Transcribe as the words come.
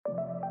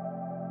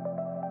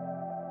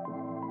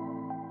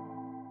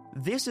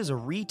This is a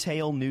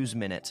Retail News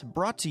Minute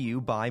brought to you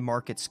by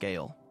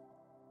MarketScale.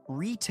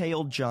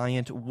 Retail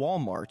giant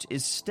Walmart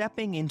is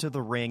stepping into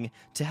the ring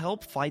to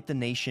help fight the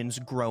nation's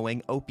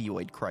growing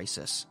opioid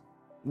crisis.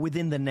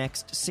 Within the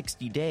next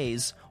 60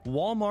 days,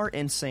 Walmart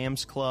and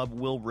Sam's Club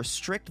will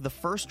restrict the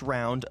first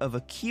round of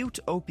acute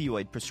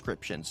opioid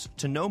prescriptions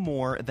to no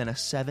more than a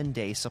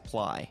 7-day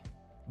supply.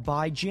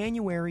 By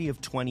January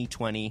of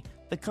 2020,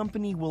 the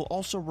company will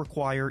also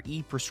require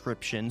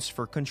e-prescriptions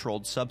for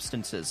controlled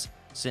substances,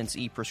 since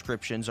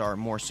e-prescriptions are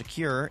more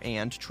secure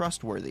and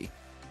trustworthy.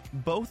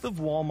 Both of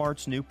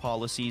Walmart's new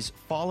policies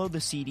follow the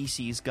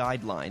CDC's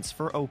guidelines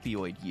for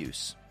opioid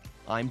use.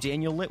 I'm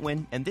Daniel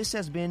Litwin, and this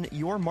has been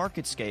your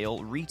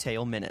MarketScale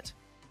Retail Minute.